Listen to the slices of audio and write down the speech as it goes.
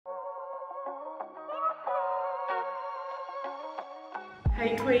Hey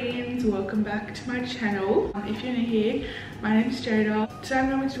queens, welcome back to my channel. If you're new here, my name is Jada. Today I'm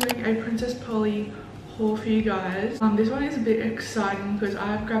going to be doing a Princess Polly haul for you guys. This one is a bit exciting because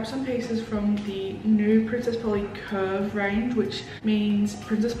I've grabbed some pieces from the new Princess Polly Curve range, which means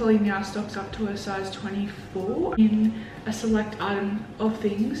Princess Polly now stocks up to a size 24 in a select item of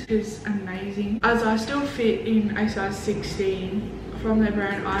things, which is amazing. As I still fit in a size 16 from their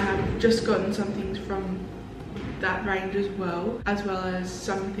brand, I have just gotten some things from that range as well as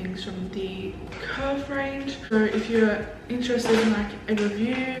some things from the Curve range. So if you're interested in like a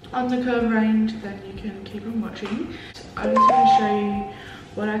review on the Curve range, then you can keep on watching. So I'm just going to show you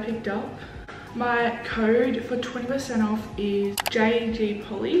what I picked up. My code for 20% off is JG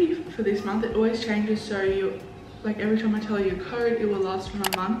Polly for this month. It always changes, so you like every time I tell you a code, it will last for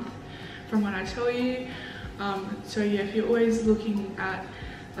a month from when I tell you. So yeah, if you're always looking at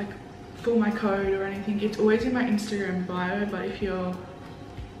like for my code or anything, it's always in my Instagram bio, but if you're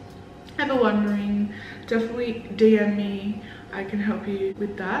ever wondering, definitely DM me, I can help you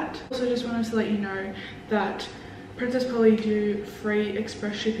with that. Also just wanted to let you know that Princess Polly do free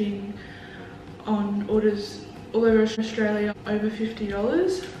express shipping on orders all over Australia over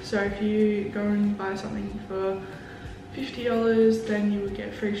 $50. So if you go and buy something for $50, then you would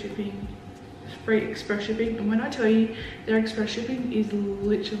get free shipping, free express shipping. And when I tell you their express shipping is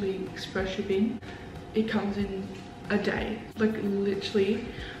literally express shipping, it comes in a day, like literally.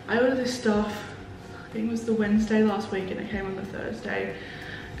 I ordered this stuff, I think it was the Wednesday last week, and it came on the Thursday,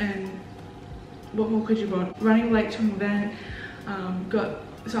 and what more could you want? Running late to an event, got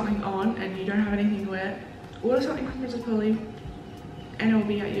something on and you don't have anything to wear, order something from Princess Polly and it'll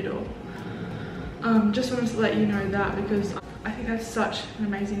be at your door. Just wanted to let you know that because I think that's such an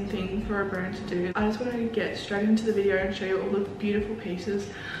amazing thing for a brand to do. I just wanted to get straight into the video and show you all the beautiful pieces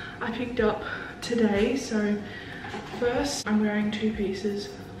I picked up today. So first, I'm wearing two pieces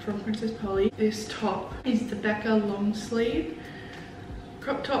from Princess Polly. This top is the Becca long sleeve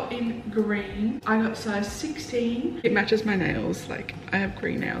crop top in green. I got size 16. It matches my nails, like I have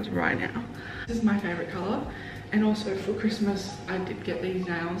green nails right now. This is my favorite color, and also for Christmas I did get these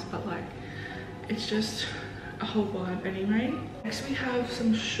nails, but like it's just a whole vibe anyway. Next we have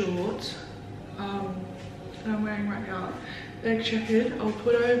some shorts that I'm wearing right now. They're checkered. I'll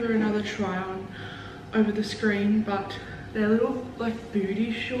put over another try on over the screen, but they're little like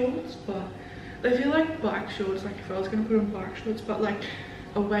booty shorts, but they feel like bike shorts, like if I was gonna put on bike shorts, but like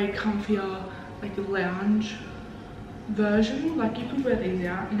a way comfier, like lounge version. Like you could wear these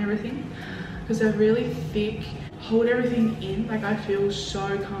out and everything because they're really thick, hold everything in. Like I feel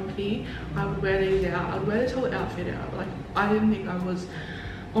so comfy. I would wear these out. I'd wear this whole outfit out. Like I didn't think I was,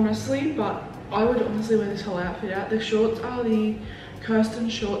 honestly, but I would honestly wear this whole outfit out. The shorts are the Kirsten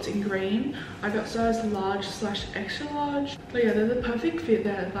shorts in green. I got size large / extra large. But yeah, they're the perfect fit.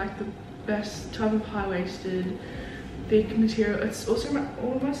 They're like the best type of high-waisted thick material. It's also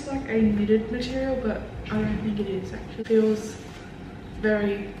almost like a knitted material, but I don't think it is actually. It feels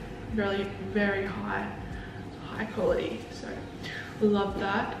very, very, very high quality, so love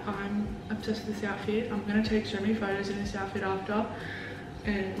that. I'm obsessed with this outfit. I'm gonna take so many photos in this outfit after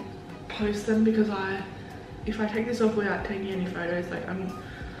and post them, because if I take this off without taking any photos, like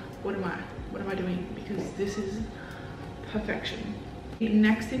what am I doing? Because this is perfection. The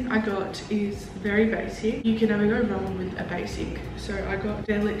next thing I got is very basic. You can never go wrong with a basic. So I got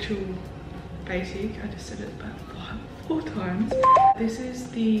their literal basic. I just said it about four times. This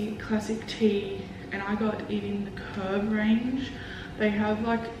is the classic tee, and I got it in the Curve range. They have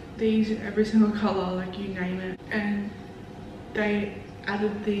like these in every single color, like you name it, and they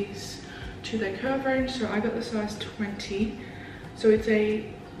added these to their Curve range. So I got the size 20. So it's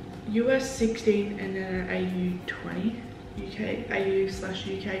a US 16 and then an AU 20.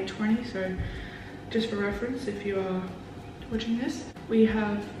 AU/UK 20, so just for reference if you are watching this. We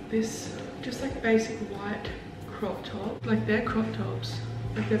have this just like basic white crop top. Like their crop tops,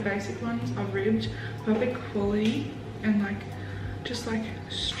 like their basic ones are ribbed, perfect quality, and like just like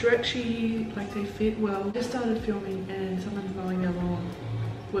stretchy, like they fit well. I just started filming and someone's mowing their lawn,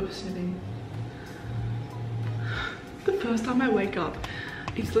 whippersnipping. The first time I wake up,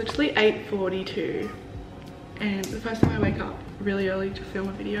 it's literally 8:42. And the first time I wake up really early to film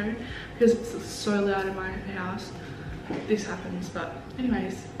a video, because it's so loud in my house, this happens. But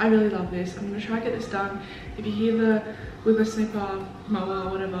anyways, I really love this. I'm gonna try to get this done. If you hear the whippersnipper, mower,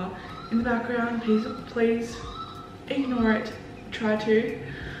 whatever in the background, please ignore it. Try to.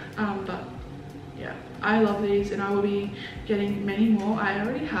 But yeah, I love these, and I will be getting many more. I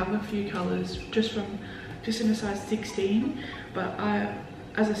already have a few colors just in a size 16, but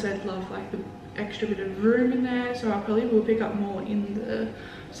as I said, love like the extra bit of room in there, so I probably will pick up more in the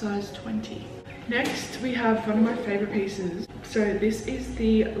size 20. Next we have one of my favorite pieces. So this is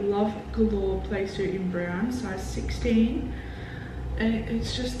the Love Galore play suit in brown, size 16, and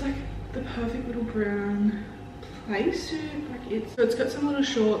it's just like the perfect little brown play suit. Like it's got some little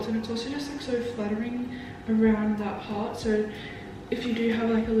shorts, and it's also just like so flattering around that heart. So if you do have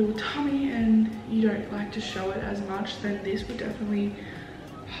like a little tummy and you don't like to show it as much, then this would definitely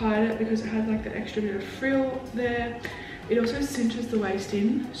hide it, because it has like the extra bit of frill there. It also cinches the waist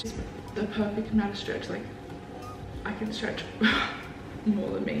in. It's the perfect amount of stretch. Like I can stretch more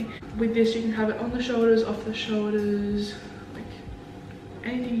than me. With this you can have it on the shoulders, off the shoulders, like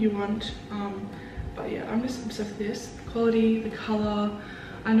anything you want. But yeah, I'm just obsessed with this. Quality, the color.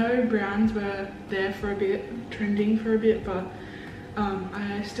 I know browns were there for a bit, trending for a bit, but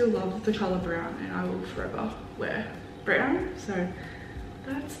I still love the color brown, and I will forever wear brown. So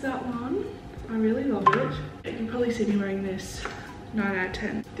that's that one. I really love it. You can probably see me wearing this 9 out of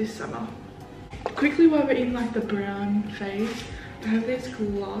 10 this summer. Quickly, while we're in like the brown phase, I have these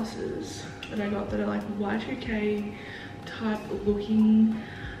glasses that I got that are like Y2K type looking.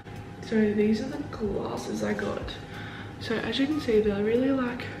 So these are the glasses I got. So as you can see, they're really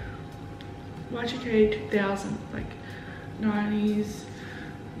like Y2K 2000, like 90s,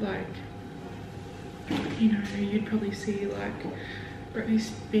 like, you know, you'd probably see like Britney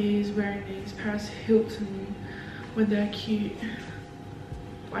Spears wearing these, Paris Hilton with their cute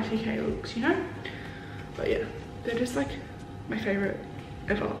Y2K looks, you know. But yeah, they're just like my favorite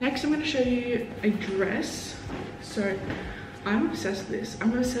ever. Next I'm going to show you a dress. So I'm obsessed with this.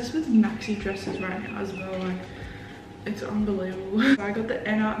 I'm obsessed with maxi dresses right now as well. Like it's unbelievable. So I got the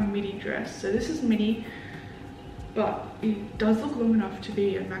Anna midi dress. So this is midi, but it does look long enough to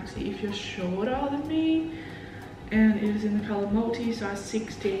be a maxi if you're shorter than me. And it is in the color multi, size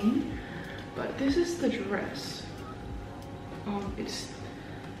 16. But this is the dress. It's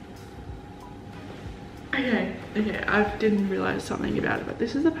okay, I didn't realize something about it, but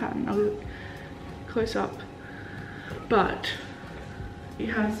this is the pattern. I'll look close up. But it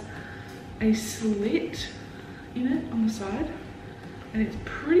has a slit in it on the side, and it's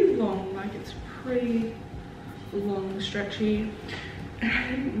pretty long, like it's pretty long, stretchy. And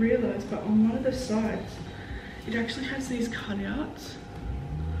I didn't realize, but on one of the sides it actually has these cutouts.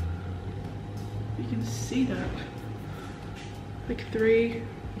 You can see that, like 3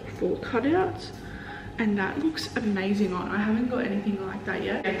 or 4 cutouts, and that looks amazing on. I haven't got anything like that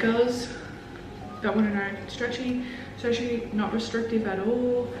yet. Yeah, girls that want to know, stretchy, not restrictive at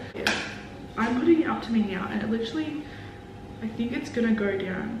all. Yeah, I'm putting it up to me now, and it literally, I think it's gonna go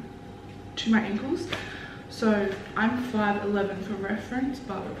down to my ankles. So I'm 5'11" for reference,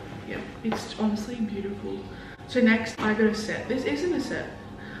 but yeah, it's honestly beautiful. So next I got a set. This isn't a set,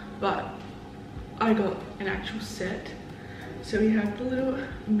 but I got an actual set. So we have the little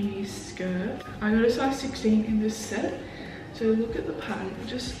mini skirt. I got a size 16 in this set. So look at the pattern. It's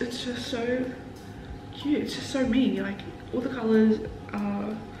just so cute. It's just so me. Like all the colors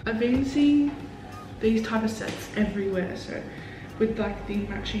are. I've been seeing these type of sets everywhere. So with like the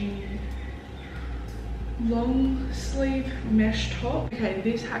matching long sleeve mesh top. Okay,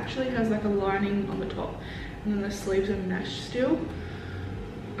 this actually has like a lining on the top, and then the sleeves are mesh still.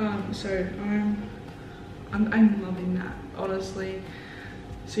 So I'm loving that, honestly.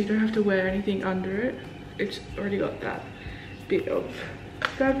 So you don't have to wear anything under it. It's already got that bit of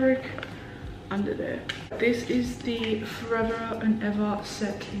fabric under there. This is the Forever and Ever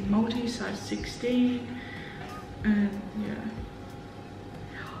set in multi, size 16, and yeah,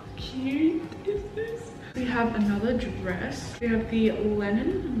 how cute is this? We have another dress. We have the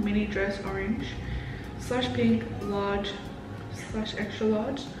Lennon mini dress, orange / pink, large / extra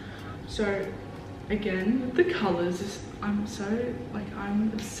large. So again, with the colors, I'm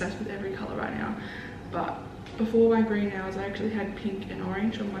obsessed with every color right now. But before my green nails, I actually had pink and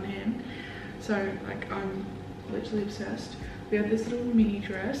orange on one hand. So like I'm literally obsessed. We have this little mini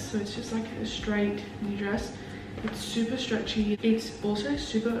dress. So it's just like a straight mini dress. It's super stretchy. It's also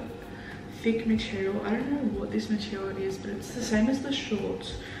super thick material. I don't know what this material is, but it's the same as the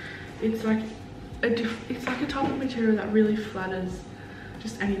shorts. It's like a type of material that really flatters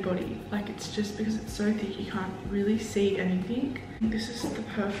just anybody. Like it's just because it's so thick you can't really see anything. This is the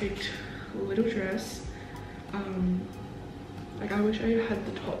perfect little dress. Like I wish I had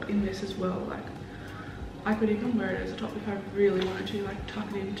the top in this as well. Like I could even wear it as a top if I really wanted to, like tuck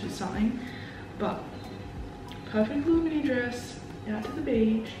it into something. But perfect little mini dress, out to the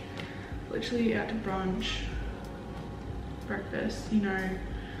beach, literally out to brunch, breakfast, you know,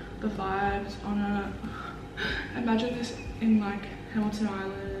 the vibes on it. Imagine this in like Hamilton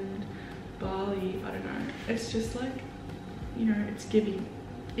Island, Bali, I don't know. It's just like, you know, it's giving.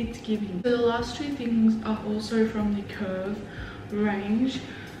 It's giving. So the last two things are also from the Curve range.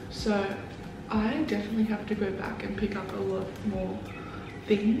 So I definitely have to go back and pick up a lot more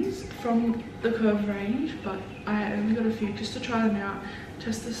things from the Curve range, but I only got a few just to try them out,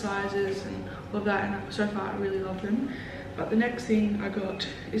 test the sizes and all of that, and so far I really love them. But the next thing I got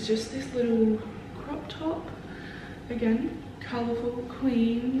is just this little crop top. Again, colourful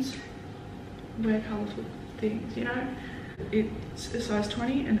queens wear colourful things, you know. It's a size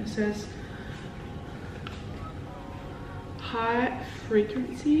 20 and it says high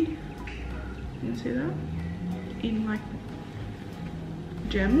frequency. You can see that in like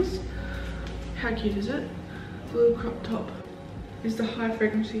gems. How cute is it? The little crop top is the high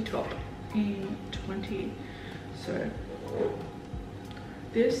frequency top in 20. So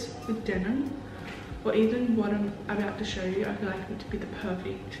this with denim, or even what I'm about to show you, I feel like it would be the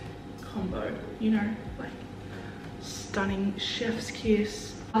perfect combo, you know, like stunning chef's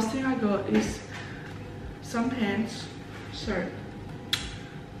kiss. Last thing I got is some pants. So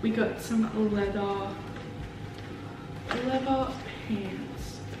we got some leather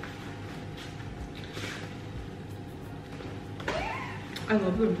pants. I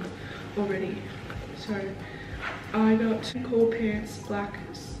love them already. So I got some cool pants, black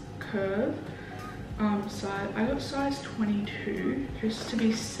Curve. I got size 22 just to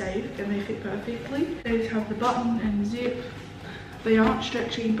be safe, and they fit perfectly. They just have the button and zip. They aren't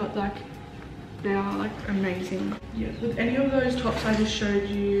stretchy, but like they are like amazing. Yeah, with any of those tops I just showed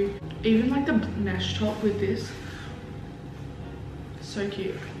you, even like the mesh top with this, so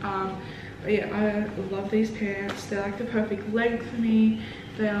cute. But yeah, I love these pants. They're like the perfect length for me.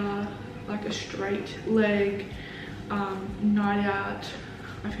 They are like a straight leg, night out.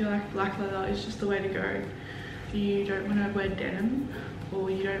 I feel like black leather is just the way to go. You don't want to wear denim, or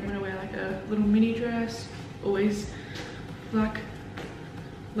you don't want to wear like a little mini dress. Always black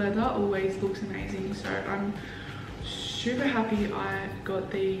leather always looks amazing. So I'm super happy I got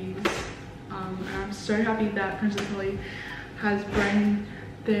these, and I'm so happy that Princess Polly has brought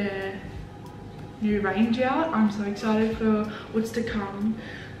their new range out. I'm so excited for what's to come.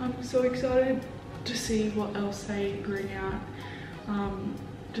 I'm so excited to see what else they bring out.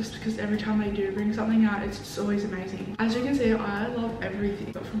 Just because every time they do bring something out, it's just always amazing. As you can see, I love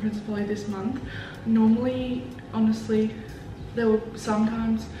everything from Princess Polly this month. Normally, honestly, there were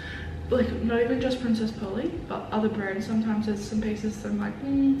sometimes, like not even just Princess Polly, but other brands, sometimes there's some pieces that I'm like,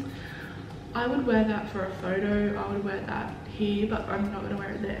 I would wear that for a photo, I would wear that here, but I'm not gonna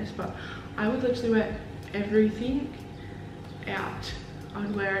wear it there. But I would literally wear everything out. I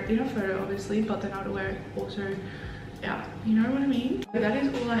would wear it in a photo obviously, but then I would wear it also out, you know what I mean? So that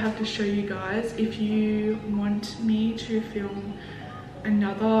is all I have to show you guys. If you want me to film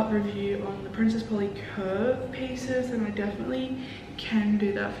another review on the Princess Polly Curve pieces, then I definitely can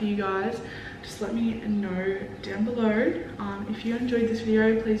do that for you guys. Just let me know down below. If you enjoyed this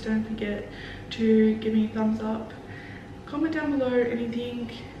video, please don't forget to give me a thumbs up. Comment down below anything,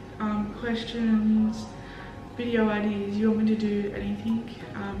 questions, video ideas, you want me to do anything,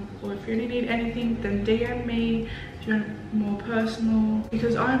 or if you really need anything, then DM me if you want more personal,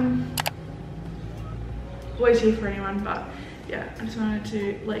 because I'm always here for anyone. But yeah, I just wanted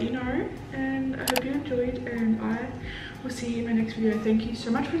to let you know, and I hope you enjoyed, and I will see you in my next video. Thank you so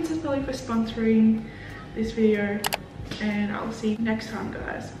much, Princess Polly, for sponsoring this video, and I will see you next time,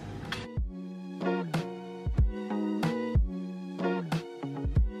 guys.